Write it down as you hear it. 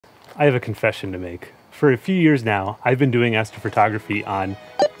I have a confession to make. For a few years now, I've been doing astrophotography on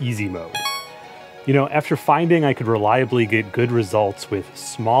easy mode. You know, after finding I could reliably get good results with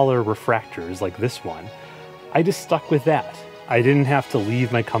smaller refractors like this one, I just stuck with that. I didn't have to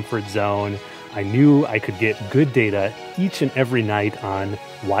leave my comfort zone. I knew I could get good data each and every night on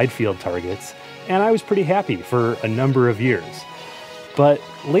wide field targets, and I was pretty happy for a number of years. But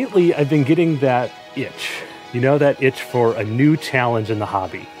lately, I've been getting that itch. You know, that itch for a new challenge in the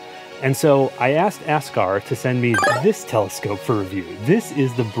hobby. And so I asked Askar to send me this telescope for review. This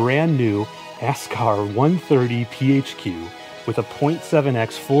is the brand new Askar 130 PHQ with a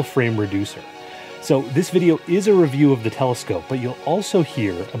 0.7x full frame reducer. So this video is a review of the telescope, but you'll also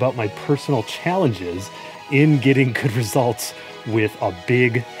hear about my personal challenges in getting good results with a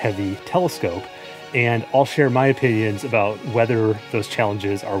big, heavy telescope. And I'll share my opinions about whether those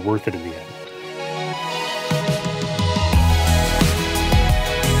challenges are worth it in the end.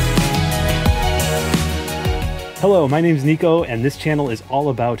 Hello, my name's Nico, and this channel is all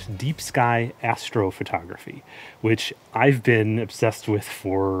about deep sky astrophotography, which I've been obsessed with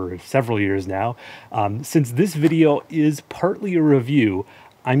for several years now. Since this video is partly a review,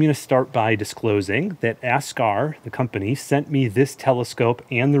 I'm going to start by disclosing that Askar, the company, sent me this telescope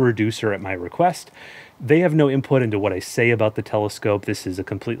and the reducer at my request. They have no input into what I say about the telescope. This is a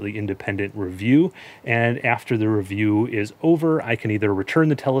completely independent review, and after the review is over, I can either return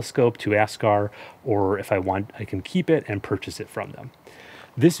the telescope to Askar, or if I want, I can keep it and purchase it from them.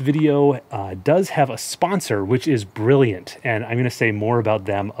 This video does have a sponsor, which is brilliant, and I'm going to say more about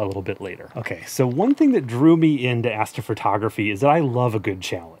them a little bit later. Okay, so one thing that drew me into astrophotography is that I love a good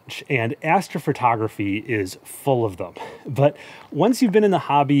challenge, and astrophotography is full of them. But once you've been in the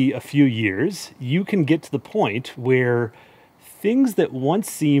hobby a few years, you can get to the point where things that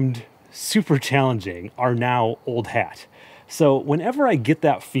once seemed super challenging are now old hat. So whenever I get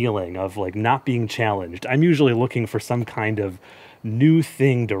that feeling of like not being challenged, I'm usually looking for some kind of new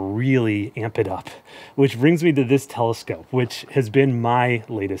thing to really amp it up, which brings me to this telescope, which has been my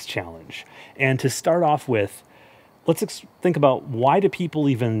latest challenge. And to start off with, let's think about, why do people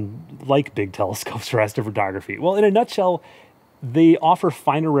even like big telescopes for astrophotography? Well, in a nutshell, they offer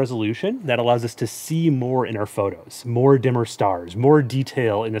finer resolution that allows us to see more in our photos, more dimmer stars, more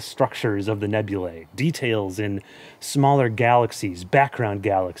detail in the structures of the nebulae, details in smaller galaxies, background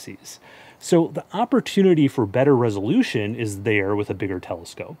galaxies. So the opportunity for better resolution is there with a bigger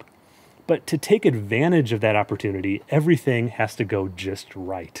telescope. But to take advantage of that opportunity, everything has to go just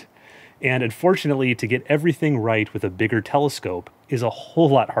right. And unfortunately, to get everything right with a bigger telescope is a whole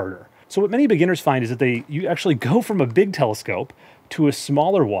lot harder. So what many beginners find is that you actually go from a big telescope to a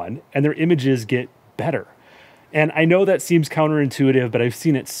smaller one, and their images get better. And I know that seems counterintuitive, but I've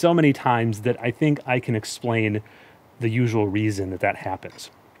seen it so many times that I think I can explain the usual reason that that happens.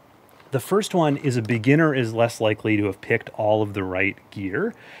 The first one is a beginner is less likely to have picked all of the right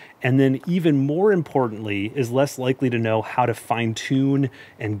gear, and then even more importantly, is less likely to know how to fine-tune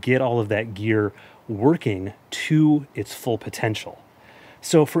and get all of that gear working to its full potential.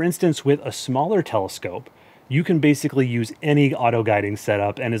 So for instance, with a smaller telescope, you can basically use any auto-guiding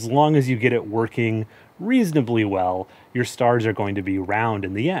setup, and as long as you get it working reasonably well, your stars are going to be round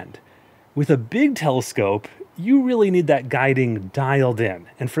in the end. With a big telescope, you really need that guiding dialed in.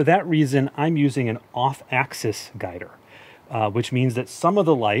 And for that reason, I'm using an off-axis guider, which means that some of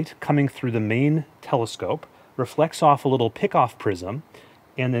the light coming through the main telescope reflects off a little pick-off prism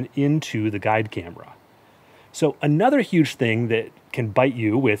and then into the guide camera. So another huge thing that can bite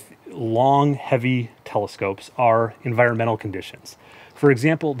you with long, heavy telescopes are environmental conditions. For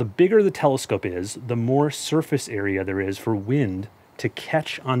example, the bigger the telescope is, the more surface area there is for wind to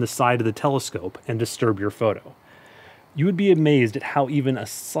catch on the side of the telescope and disturb your photo. You would be amazed at how even a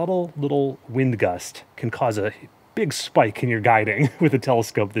subtle little wind gust can cause a big spike in your guiding with a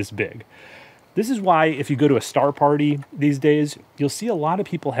telescope this big. This is why if you go to a star party these days, you'll see a lot of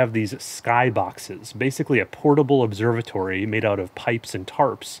people have these sky boxes, basically a portable observatory made out of pipes and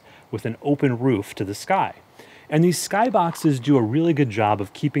tarps with an open roof to the sky. And these sky boxes do a really good job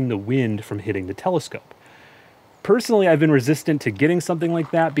of keeping the wind from hitting the telescope. Personally, I've been resistant to getting something like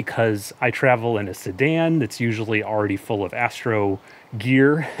that because I travel in a sedan that's usually already full of astro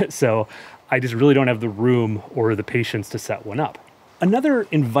gear, so I just really don't have the room or the patience to set one up. Another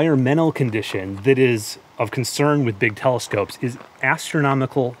environmental condition that is of concern with big telescopes is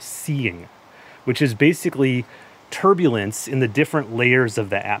astronomical seeing, which is basically turbulence in the different layers of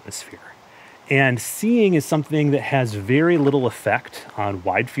the atmosphere. And seeing is something that has very little effect on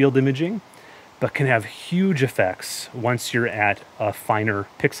wide field imaging, but can have huge effects once you're at a finer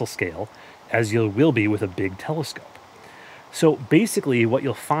pixel scale, as you will be with a big telescope. So basically what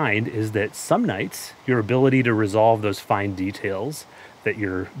you'll find is that some nights your ability to resolve those fine details that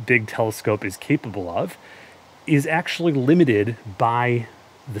your big telescope is capable of is actually limited by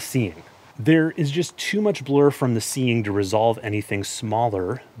the seeing. There is just too much blur from the seeing to resolve anything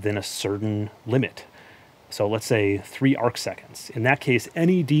smaller than a certain limit. So let's say 3 arc seconds. In that case,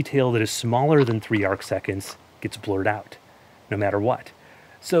 any detail that is smaller than 3 arc seconds gets blurred out, no matter what.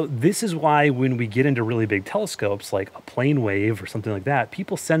 So this is why when we get into really big telescopes, like a plane wave or something like that,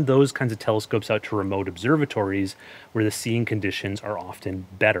 people send those kinds of telescopes out to remote observatories where the seeing conditions are often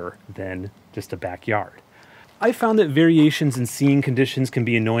better than just a backyard. I found that variations in seeing conditions can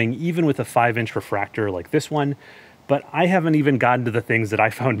be annoying even with a 5-inch refractor like this one, but I haven't even gotten to the things that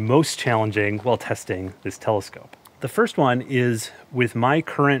I found most challenging while testing this telescope. The first one is with my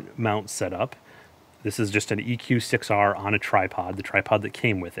current mount setup. This is just an EQ6R on a tripod, the tripod that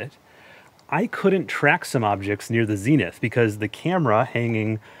came with it. I couldn't track some objects near the zenith because the camera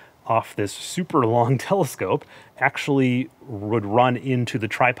hanging off this super long telescope actually would run into the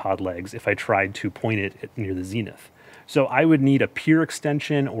tripod legs if I tried to point it near the zenith. So I would need a pier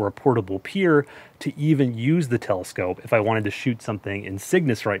extension or a portable pier to even use the telescope if I wanted to shoot something in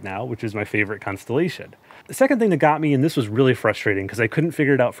Cygnus right now, which is my favorite constellation. The second thing that got me, and this was really frustrating because I couldn't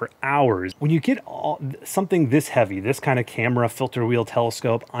figure it out for hours, when you get something this heavy, this kind of camera filter wheel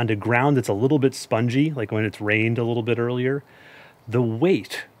telescope onto ground that's a little bit spongy, like when it's rained a little bit earlier, the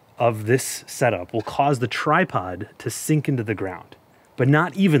weight of this setup will cause the tripod to sink into the ground, but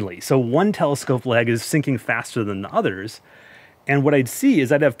not evenly. So one telescope leg is sinking faster than the others. And what I'd see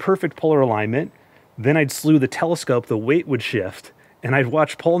is I'd have perfect polar alignment. Then I'd slew the telescope, the weight would shift, and I'd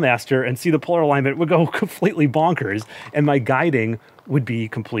watch Polemaster and see the polar alignment would go completely bonkers, and my guiding would be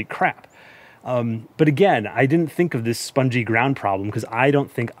complete crap. But again, I didn't think of this spongy ground problem because I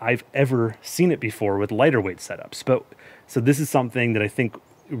don't think I've ever seen it before with lighter weight setups. So this is something that I think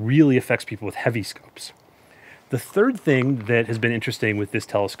really affects people with heavy scopes. The third thing that has been interesting with this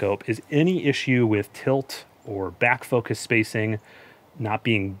telescope is any issue with tilt or back focus spacing not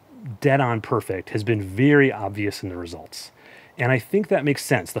being dead on perfect has been very obvious in the results. And I think that makes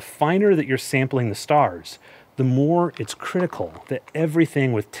sense. The finer that you're sampling the stars, the more it's critical that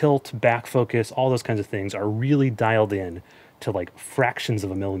everything with tilt, back focus, all those kinds of things are really dialed in to like fractions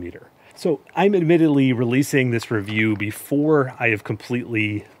of a millimeter. So I'm admittedly releasing this review before I have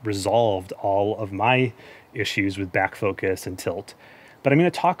completely resolved all of my issues with back focus and tilt. But I'm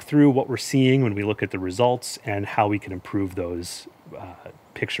going to talk through what we're seeing when we look at the results and how we can improve those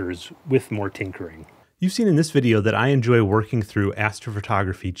pictures with more tinkering. You've seen in this video that I enjoy working through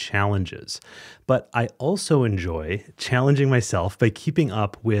astrophotography challenges, but I also enjoy challenging myself by keeping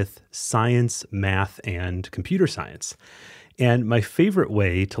up with science, math, and computer science. And my favorite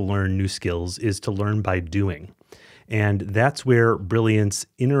way to learn new skills is to learn by doing. And that's where Brilliant's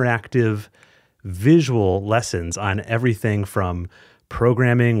interactive visual lessons on everything from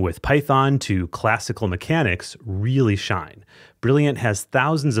programming with Python to classical mechanics really shine. Brilliant has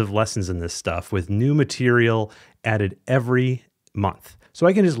thousands of lessons in this stuff with new material added every month. So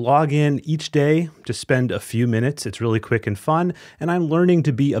I can just log in each day, just spend a few minutes. It's really quick and fun, and I'm learning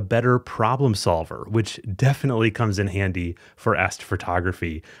to be a better problem solver, which definitely comes in handy for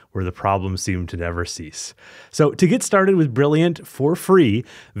astrophotography, where the problems seem to never cease. So to get started with Brilliant for free,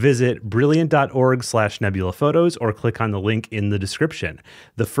 visit brilliant.org/nebulaphotos or click on the link in the description.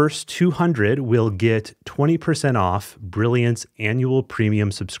 The first 200 will get 20% off Brilliant's annual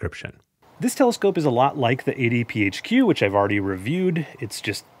premium subscription. This telescope is a lot like the 80PHQ, which I've already reviewed. It's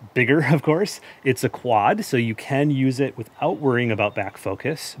just bigger, of course. It's a quad, so you can use it without worrying about back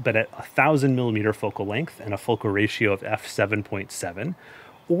focus, but at 1,000 millimeter focal length and a focal ratio of f7.7.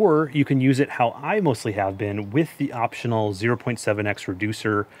 Or you can use it how I mostly have been with the optional 0.7x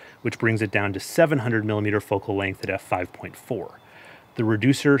reducer, which brings it down to 700 millimeter focal length at f5.4. The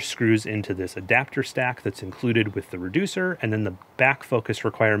reducer screws into this adapter stack that's included with the reducer, and then the back focus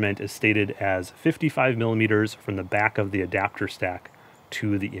requirement is stated as 55 millimeters from the back of the adapter stack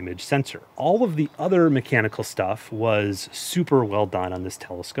to the image sensor. All of the other mechanical stuff was super well done on this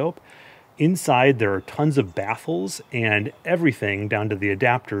telescope. Inside there are tons of baffles, and everything down to the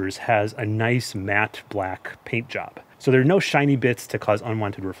adapters has a nice matte black paint job. So there are no shiny bits to cause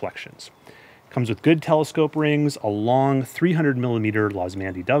unwanted reflections. Comes with good telescope rings, a long 300 millimeter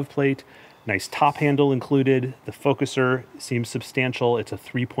Losmandy dove plate, nice top handle included. The focuser seems substantial. It's a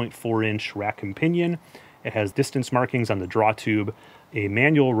 3.4-inch rack and pinion. It has distance markings on the draw tube, a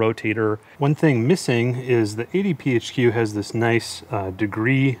manual rotator. One thing missing is the 80PHQ has this nice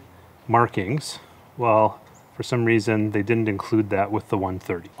degree markings. Well, for some reason, they didn't include that with the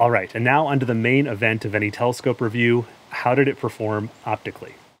 130. All right, and now onto the main event of any telescope review, how did it perform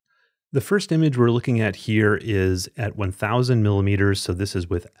optically? The first image we're looking at here is at 1000 millimeters, so this is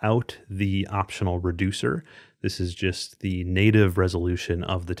without the optional reducer. This is just the native resolution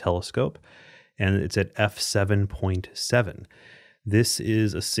of the telescope, and it's at f7.7. This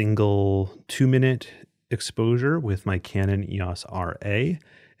is a single 2-minute exposure with my Canon EOS RA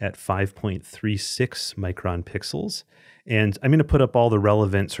at 5.36 micron pixels. And I'm going to put up all the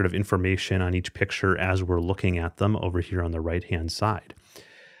relevant sort of information on each picture as we're looking at them over here on the right-hand side.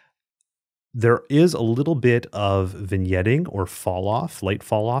 There is a little bit of vignetting or fall off, light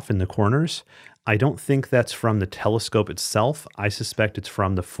fall off in the corners. I don't think that's from the telescope itself. I suspect it's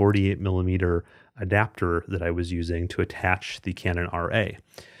from the 48 millimeter adapter that I was using to attach the Canon RA.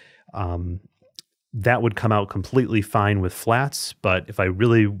 That would come out completely fine with flats, but if I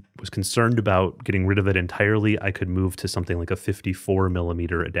really was concerned about getting rid of it entirely, I could move to something like a 54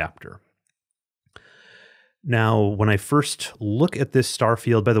 millimeter adapter. Now, when I first look at this star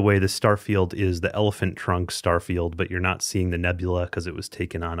field, by the way, this star field is the elephant trunk star field, but you're not seeing the nebula because it was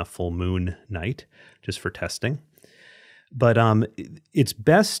taken on a full moon night, just for testing. But it's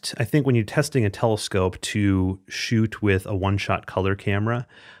best, I think, when you're testing a telescope to shoot with a one-shot color camera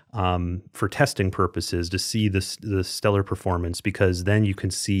for testing purposes to see the stellar performance, because then you can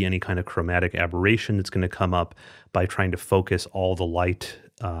see any kind of chromatic aberration that's going to come up by trying to focus all the light,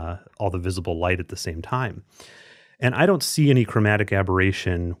 all the visible light at the same time. And I don't see any chromatic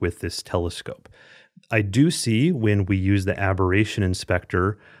aberration with this telescope. I do see, when we use the aberration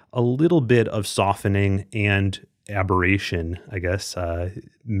inspector, a little bit of softening and aberration, I guess,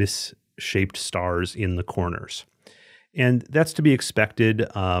 misshaped stars in the corners. And that's to be expected,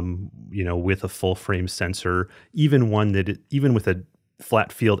 with a full frame sensor. Even with a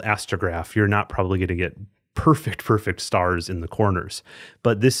flat field astrograph, you're not probably going to get perfect stars in the corners.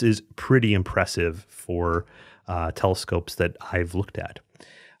 But this is pretty impressive for telescopes that I've looked at.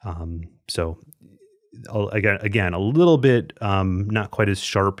 So again, a little bit not quite as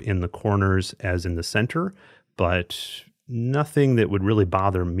sharp in the corners as in the center, but nothing that would really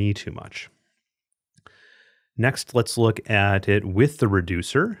bother me too much. Next, let's look at it with the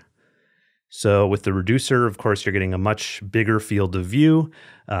reducer. So with the reducer, of course, you're getting a much bigger field of view.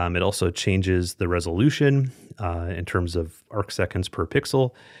 It also changes the resolution in terms of arc seconds per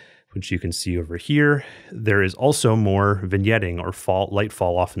pixel, which you can see over here. There is also more vignetting or light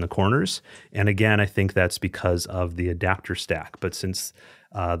fall off in the corners. And again, I think that's because of the adapter stack. But since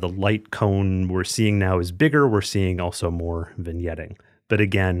the light cone we're seeing now is bigger, we're seeing also more vignetting. But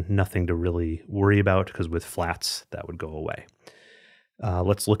again, nothing to really worry about, because with flats, that would go away.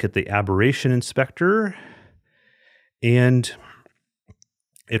 Let's look at the aberration inspector. And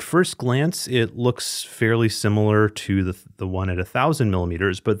at first glance, it looks fairly similar to the one at 1000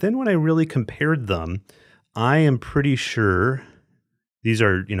 millimeters. But then when I really compared them, I am pretty sure these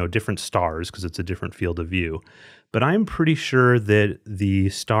are, different stars because it's a different field of view. But I'm pretty sure that the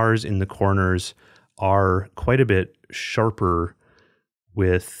stars in the corners are quite a bit sharper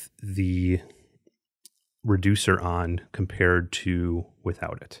with the reducer on compared to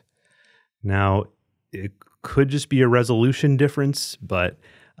without it. Now, it could just be a resolution difference, but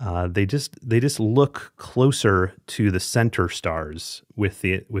they just look closer to the center stars with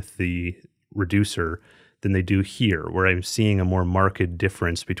the reducer than they do here, where I'm seeing a more marked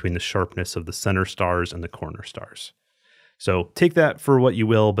difference between the sharpness of the center stars and the corner stars. So take that for what you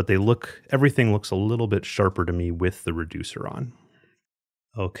will, but everything looks a little bit sharper to me with the reducer on.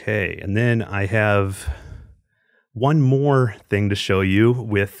 Okay, and then I have one more thing to show you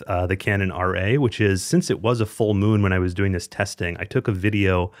with the Canon RA, which is, since it was a full moon when I was doing this testing, I took a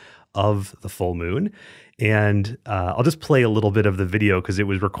video of the full moon, and I'll just play a little bit of the video because it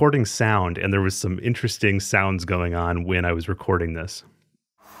was recording sound, and there was some interesting sounds going on when I was recording this.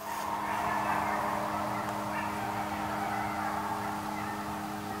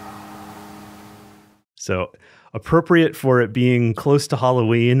 So appropriate for it being close to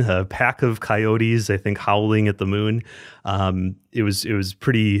Halloween, a pack of coyotes, I think, howling at the moon. It was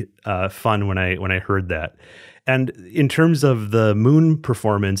pretty fun when I heard that. And in terms of the moon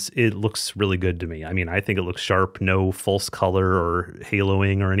performance, it looks really good to me. I mean, I think it looks sharp, no false color or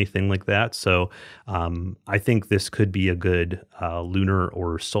haloing or anything like that. So I think this could be a good lunar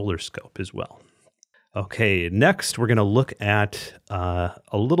or solar scope as well. Okay, next we're going to look at a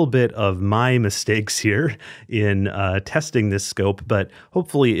little bit of my mistakes here in testing this scope, but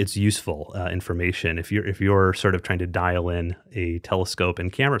hopefully it's useful information if you're sort of trying to dial in a telescope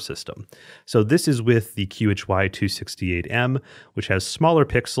and camera system. So this is with the QHY-268M, which has smaller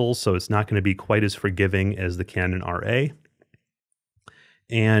pixels, so it's not going to be quite as forgiving as the Canon RA.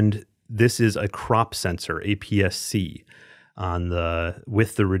 And this is a crop sensor, APS-C,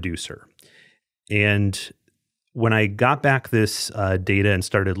 with the reducer. And when I got back this data and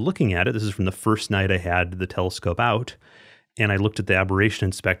started looking at it, this is from the first night I had the telescope out, and I looked at the aberration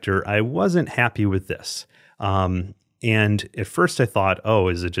inspector, I wasn't happy with this. And at first I thought, oh,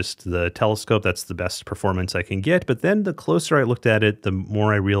 is it just the telescope? That's the best performance I can get. But then the closer I looked at it, the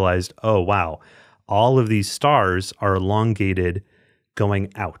more I realized, oh, wow, all of these stars are elongated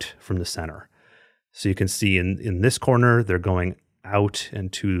going out from the center. So you can see in this corner, they're going out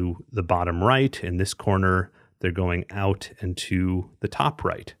and to the bottom right. In this corner, they're going out and to the top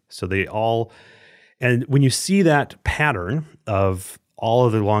right. So they all, and when you see that pattern of all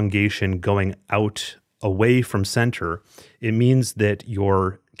of the elongation going out away from center, it means that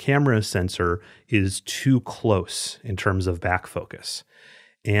your camera sensor is too close in terms of back focus.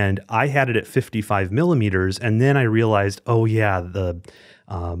 And I had it at 55 millimeters, and then I realized, oh yeah, the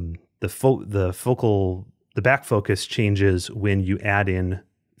back focus changes when you add in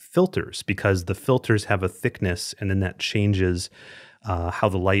filters, because the filters have a thickness, and then that changes how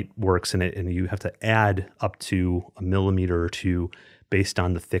the light works in it, and you have to add up to a millimeter or two based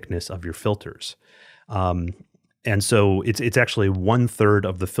on the thickness of your filters. And so it's actually 1/3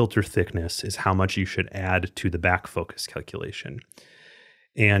 of the filter thickness is how much you should add to the back focus calculation.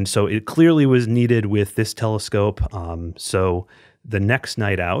 And so it clearly was needed with this telescope. So the next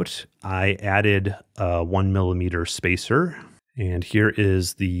night out, I added a 1 millimeter spacer, and here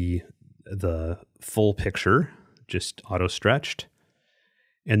is the full picture, just auto stretched.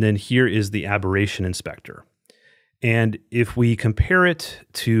 And then here is the aberration inspector. And if we compare it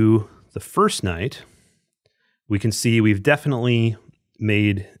to the first night, we can see we've definitely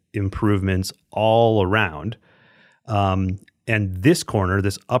made improvements all around. And this corner,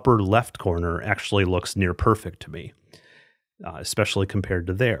 this upper left corner, actually looks near perfect to me, especially compared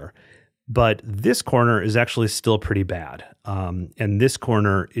to there. But this corner is actually still pretty bad. And this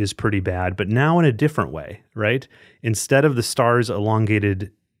corner is pretty bad, but now in a different way, right? Instead of the stars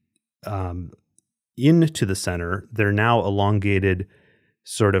elongated into the center, they're now elongated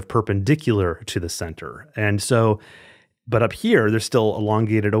sort of perpendicular to the center. And so, but up here, they're still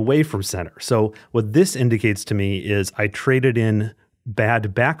elongated away from center. So what this indicates to me is I traded in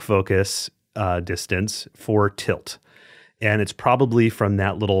bad back focus distance for tilt. And it's probably from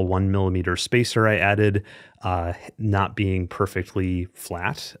that little 1 millimeter spacer I added not being perfectly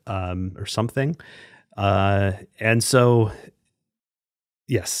flat or something. And so,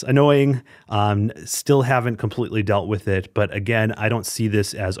 yes, annoying. Still haven't completely dealt with it. But again, I don't see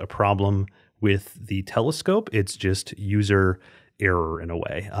this as a problem with the telescope. It's just user error in a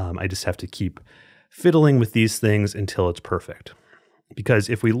way. I just have to keep fiddling with these things until it's perfect. Because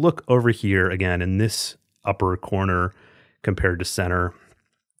if we look over here again in this upper corner compared to center,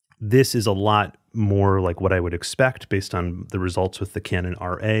 this is a lot more like what I would expect based on the results with the Canon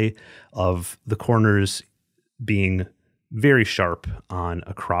RA of the corners being very sharp on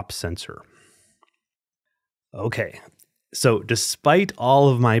a crop sensor. Okay, so despite all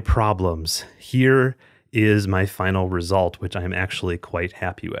of my problems, here is my final result, which I'm actually quite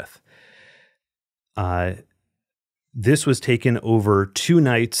happy with. This was taken over 2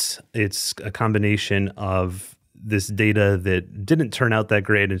 nights. It's a combination of this data that didn't turn out that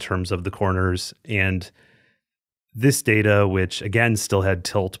great in terms of the corners, and this data, which again still had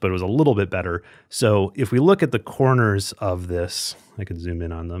tilt, but it was a little bit better. So if we look at the corners of this, I can zoom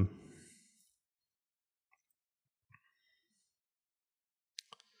in on them.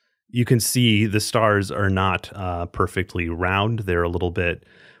 You can see the stars are not perfectly round. They're a little bit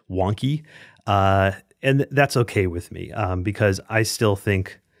wonky. And that's okay with me because I still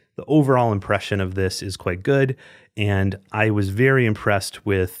think the overall impression of this is quite good. And I was very impressed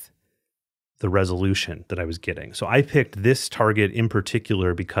with the resolution that I was getting. So I picked this target in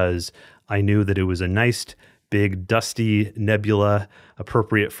particular because I knew that it was a nice, big, dusty nebula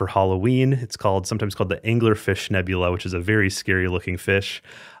appropriate for Halloween. It's sometimes called the anglerfish nebula, which is a very scary looking fish.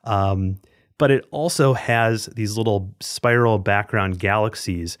 But it also has these little spiral background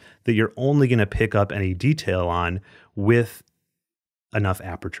galaxies that you're only going to pick up any detail on with enough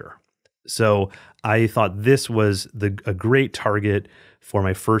aperture. So I thought this was a great target for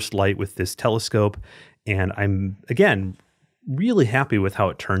my first light with this telescope. And I'm, again, really happy with how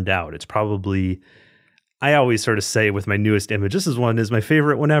it turned out. It's probably, I always sort of say with my newest image, this one is my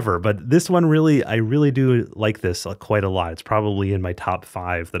favorite one ever. But this one really, I really do like this quite a lot. It's probably in my top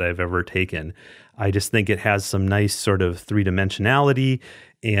 5 that I've ever taken. I just think it has some nice sort of 3-dimensionality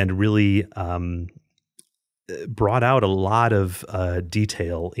and really brought out a lot of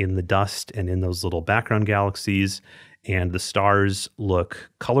detail in the dust and in those little background galaxies. and the stars look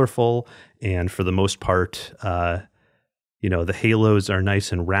colorful. And for the most part, you know, the halos are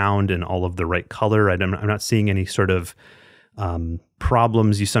nice and round and all of the right color. I'm not seeing any sort of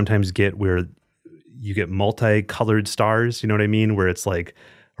problems you sometimes get where you get multicolored stars, you know what I mean? Where it's like,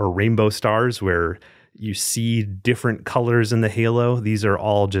 or rainbow stars where you see different colors in the halo. These are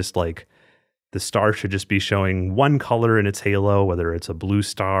all just like, the star should just be showing one color in its halo, whether it's a blue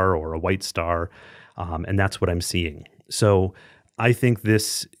star or a white star. And that's what I'm seeing. So I think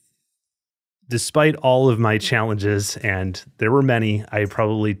this, despite all of my challenges, and there were many, I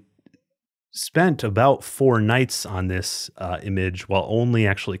probably spent about 4 nights on this image while only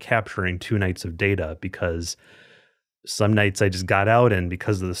actually capturing 2 nights of data, because some nights I just got out and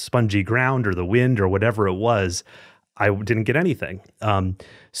because of the spongy ground or the wind or whatever it was, I didn't get anything.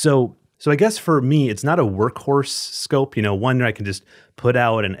 So I guess for me, it's not a workhorse scope, you know, one I can just put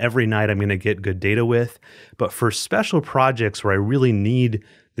out and every night I'm going to get good data with. But for special projects where I really need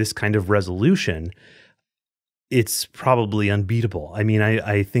this kind of resolution, it's probably unbeatable. I mean,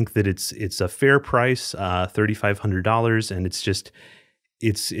 I think that it's a fair price, $3,500, and it's just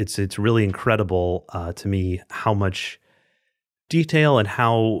it's really incredible to me how much detail and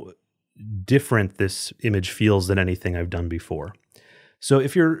how different this image feels than anything I've done before. So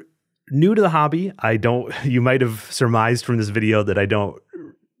if you're new to the hobby, you might have surmised from this video that I don't,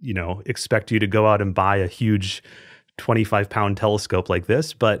 you know, expect you to go out and buy a huge 25-pound telescope like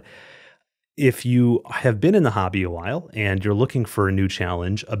this. But if you have been in the hobby a while and you're looking for a new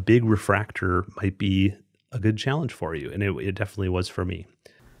challenge, a big refractor might be a good challenge for you. And it definitely was for me.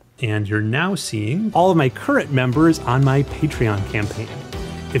 And you're now seeing all of my current members on my Patreon campaign.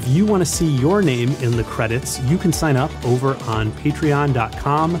 If you want to see your name in the credits, you can sign up over on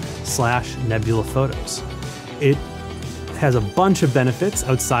patreon.com/nebulaphotos. It has a bunch of benefits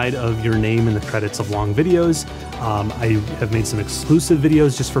outside of your name in the credits of long videos. I have made some exclusive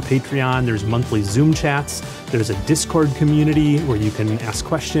videos just for Patreon. There's monthly Zoom chats. There's a Discord community where you can ask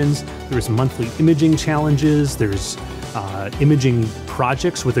questions. There's monthly imaging challenges. There's imaging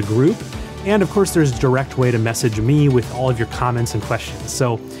projects with a group. And of course, there's a direct way to message me with all of your comments and questions.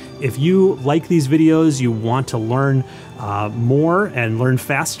 So if you like these videos, you want to learn more and learn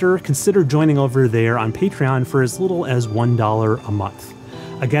faster, consider joining over there on Patreon for as little as $1 a month.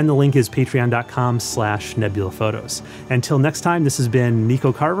 Again, the link is patreon.com/nebulaphotos. Until next time, this has been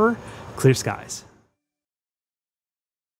Nico Carver, Clear Skies.